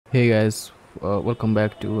Hey guys, welcome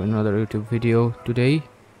back to another YouTube video. Today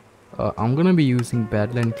I'm gonna be using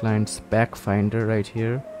Badlion client's pack finder right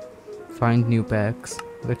here. Find new packs.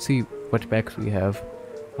 Let's see what packs we have.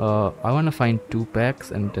 I wanna find 2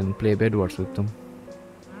 packs and then play Bedwars with them,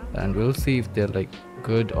 and we'll see if they're like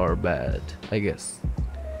good or bad, I guess.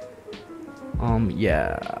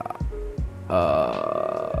 Yeah.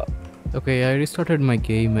 Okay, I restarted my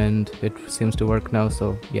game and it seems to work now,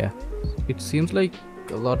 so yeah. It seems like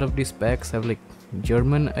a lot of these packs have like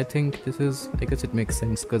German. I think this is, I guess it makes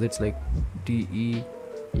sense because it's like DE.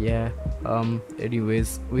 Yeah.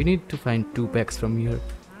 Anyways, we need to find 2 packs from here,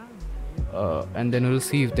 and then we'll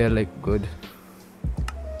see if they're like good.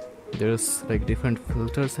 There's like different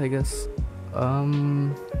filters, I guess.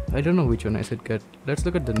 I don't know which one I should get. Let's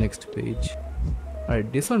look at the next page.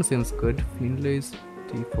 Alright, this one seems good. Finlay's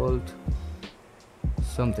default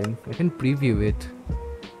something. I can preview it.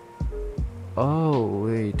 Oh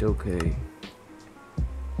wait, okay,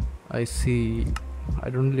 I see. I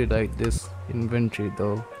don't really like this inventory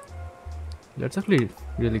though. That's actually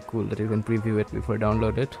really cool that you can preview it before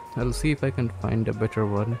download it. I'll see if I can find a better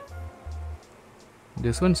one.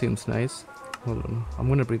 This one seems nice. Hold on, I'm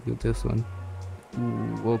gonna preview this one.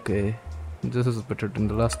 Ooh, okay, this is better than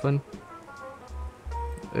the last one.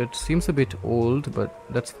 It seems a bit old, but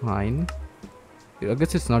that's fine. I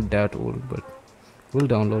guess it's not that old, but we'll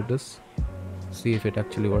download this, see if it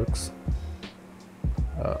actually works.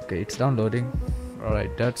 Okay, it's downloading.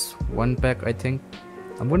 Alright, that's one pack. I think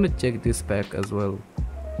I'm gonna check this pack as well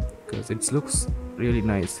because it looks really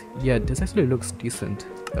nice. Yeah, this actually looks decent.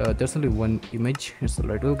 There's only one image, so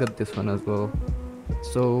right, we'll get this one as well.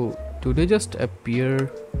 So do they just appear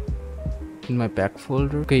in my pack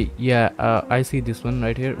folder? Okay, yeah, I see this one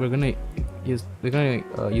right here. We're gonna use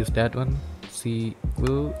that one.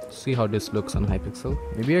 We'll see how this looks on hypixel.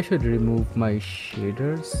 Maybe I should remove my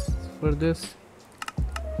shaders for this.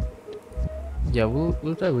 Yeah,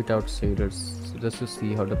 we'll try without shaders just to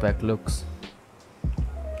see how the pack looks.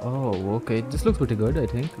 Oh, okay, this looks pretty good. I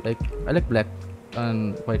think I like black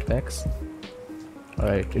and white packs.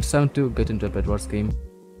 Alright, it's time to get into a Bedwars game.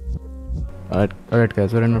 Alright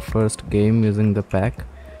guys, we're in our first game using the pack.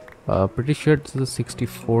 Pretty sure this is a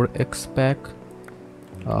 64x pack.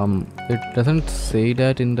 It doesn't say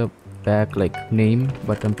that in the pack like name,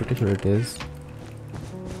 but I'm pretty sure it is.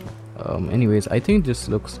 Anyways, I think this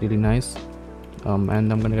looks really nice. And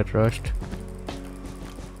I'm gonna get rushed.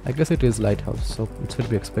 I guess it is Lighthouse, so it should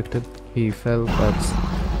be expected. He fell, that's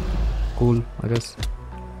cool, I guess.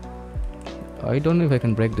 I don't know if I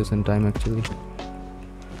can break this in time actually.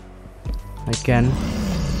 I can.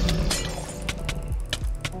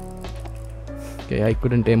 Okay, I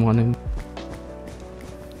couldn't aim on him.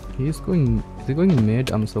 Is he going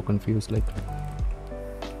mid? I'm so confused, like.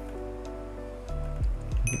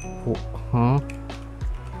 Oh, huh?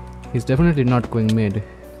 He's definitely not going mid,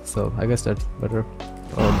 so I guess that's better.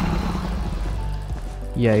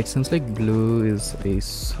 Yeah, it seems like blue is a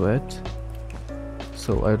sweat,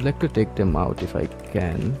 so I would like to take them out if I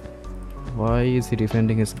can. Why is he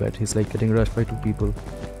defending his bet? He's like getting rushed by 2 people.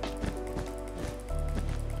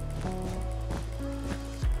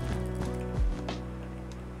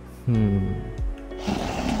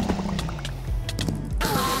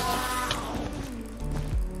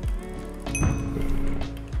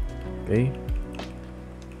 Okay.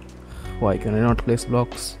 Why can I not place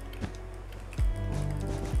blocks?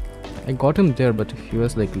 I got him there, but he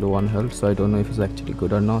was like low on health, so I don't know if he's actually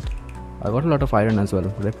good or not. I got a lot of iron as well.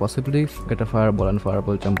 Would I possibly get a fireball and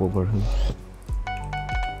fireball jump over him?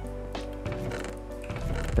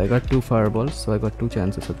 I got 2 fireballs, so I got 2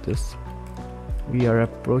 chances at this. We are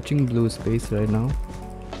approaching blue space right now.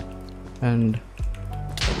 And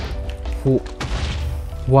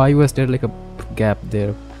why was there like a gap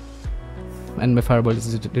there? And my fireball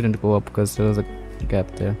didn't go up because there was a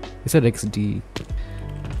gap there. It said XD.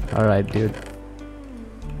 Alright, dude.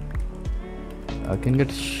 I can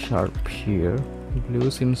get sharp here.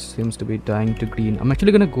 Blue seems to be dying to green. I'm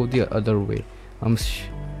actually gonna go the other way.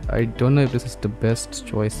 I don't know if this is the best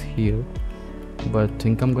choice here, but I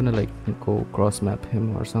think I'm gonna like go cross map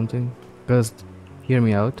him or something. Because hear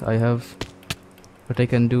me out. What I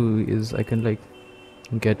can do is I can like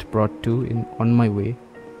get brought to on my way,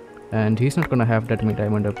 and he's not gonna have that many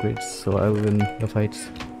diamond upgrades, so I will win the fights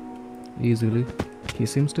easily. He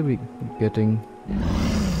seems to be getting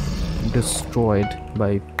destroyed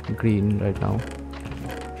by green right now.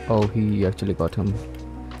 Oh, he actually got him.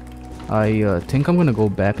 I think I'm gonna go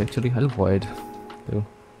back actually. I'll void to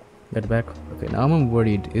get back. Okay, now I'm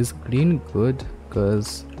worried. Is green good?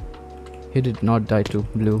 Because he did not die to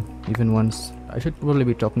blue even once. I should probably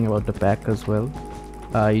be talking about the pack as well.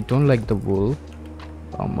 I don't like the wool.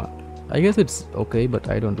 I guess it's okay, but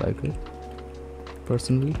I don't like it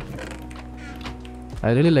personally.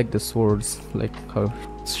 I really like the swords, like how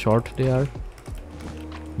short they are.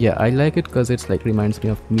 Yeah, I like it because it's like reminds me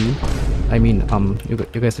of me. I mean, you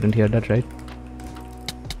guys didn't hear that, right?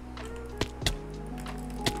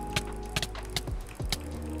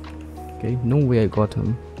 Okay, no way I got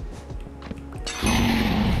him.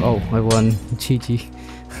 Oh, I won. GG.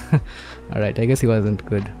 Alright, I guess he wasn't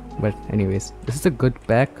good. But anyways, this is a good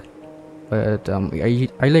pack. But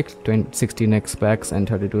I like 16x packs and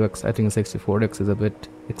 32x. I think 64x is a bit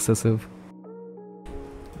excessive.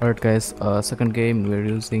 Alright guys, second game we're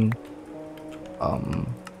using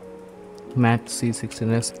Matte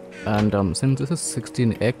C16s, and since this is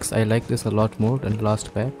 16x, I like this a lot more than the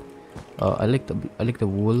last pack. I like the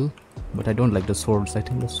wool, but I don't like the swords. I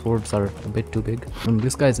think the swords are a bit too big. And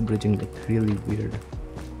this guy is bridging like really weird.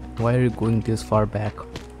 Why are you going this far back?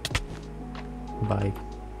 Bye.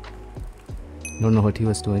 Don't know what he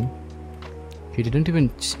was doing. He didn't even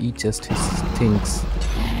eat just his things.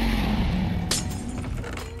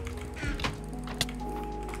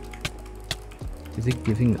 Is he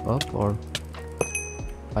giving up, or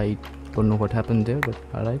I don't know what happened there, but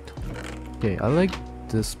alright. Okay, I like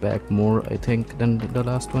this pack more, I think, than the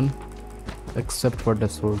last one, except for the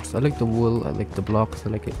swords. I like the wool, I like the blocks, I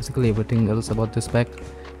like basically everything else about this pack.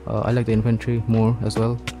 I like the inventory more as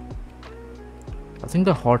well. I think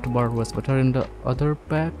the hotbar was better in the other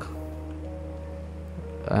pack,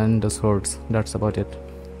 and the swords, that's about it.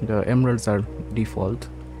 The emeralds are default,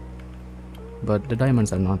 but the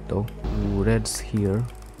diamonds are not though. Ooh, red's here.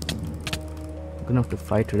 I'm gonna have to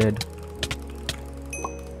fight red.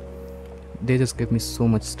 They just gave me so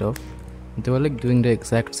much stuff. They were like doing the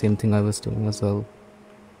exact same thing I was doing as well,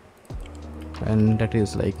 and that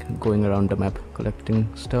is like going around the map collecting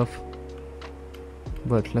stuff.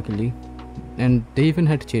 But luckily, and they even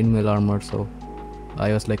had chainmail armor, so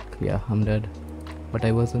I was like, yeah, I'm dead. But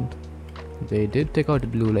I wasn't. They did take out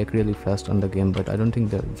blue like really fast on the game, but I don't think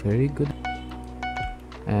they're very good.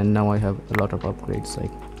 And now I have a lot of upgrades.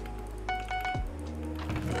 Like,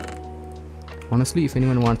 honestly, if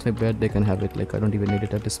anyone wants my bed, they can have it. Like, I don't even need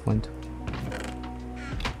it at this point.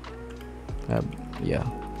 Yeah,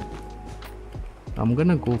 I'm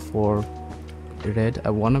gonna go for red.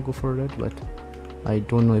 I wanna go for red, but I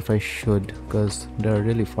don't know if I should because they're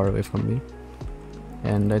really far away from me.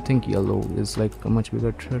 And I think yellow is like a much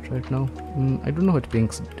bigger threat right now. I don't know what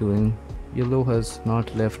pink's doing. Yellow has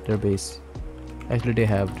not left their base. Actually, they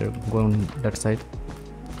have. They're going that side.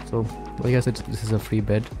 So I guess this is a free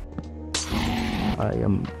bed.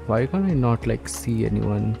 Why can't I not like see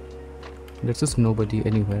anyone? There's just nobody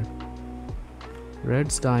anywhere.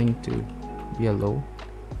 Red's dying to yellow.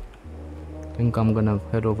 I think I'm gonna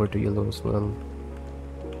head over to yellow as well.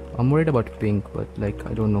 I'm worried about pink, but like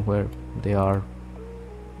I don't know where they are.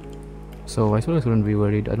 So I suppose I shouldn't be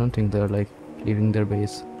worried. I don't think they're like leaving their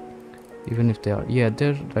base. Even if they are, yeah,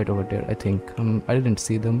 they're right over there, I think. I didn't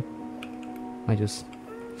see them. I just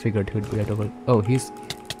figured he would be right over. Oh, he's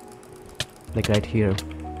like right here.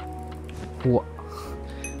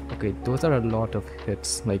 Okay, those are a lot of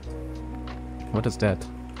hits. Like, what is that?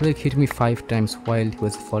 He like hit me 5 times while he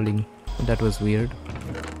was falling. That was weird.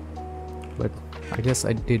 But I guess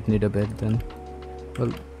I did need a bed then.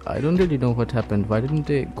 Well, I don't really know what happened. Why didn't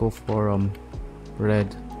they go for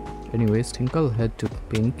red? Anyways, think I'll head to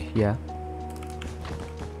pink. Yeah.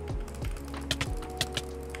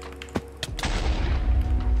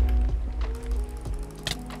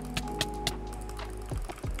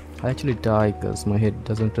 I actually die because my head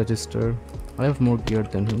doesn't register. I have more gear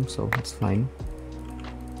than him, so it's fine.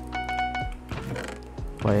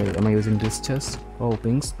 Why am I using this chest? Oh,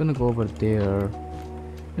 pink's gonna go over there.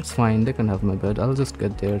 It's fine, they can have my bed. I'll just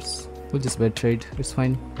get theirs. We'll just bed trade. It's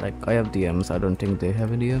fine. Like, I have DMs. I don't think they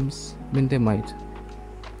have any DMs. I mean, they might.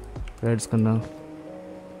 Red's gonna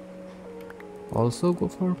also go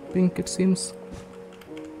for pink, it seems.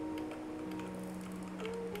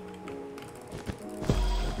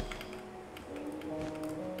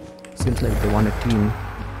 Seems like they want a team.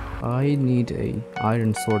 I need a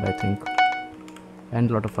iron sword, I think. And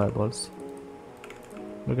a lot of fireballs.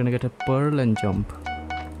 We're gonna get a pearl and jump.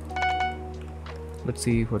 Let's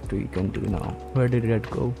see what we can do now. Where did red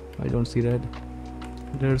go? I don't see red.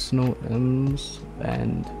 There's no M's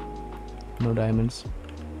and no diamonds.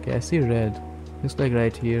 Okay, I see red. It's like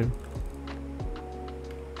right here.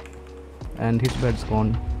 And his bed's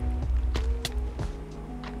gone.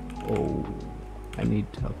 Oh, I need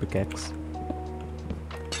a pickaxe.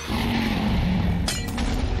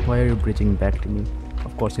 Why are you bridging back to me?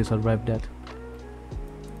 Of course you survived that.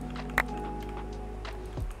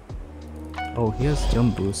 Oh, here's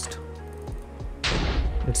jump boost.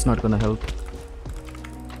 It's not gonna help.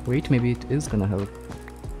 Wait, maybe it is gonna help.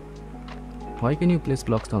 Why can you place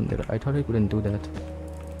blocks down there? I thought I couldn't do that.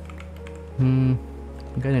 I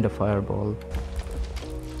think I need a fireball.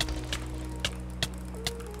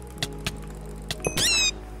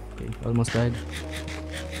 Okay, almost died.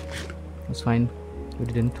 That's fine. We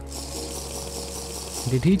didn't.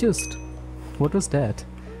 Did he just... What was that?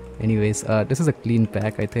 Anyways, this is a clean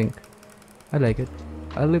pack, I think. I like it.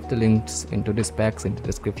 I'll leave the links into this packs in the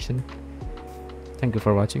description. Thank you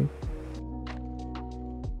for watching.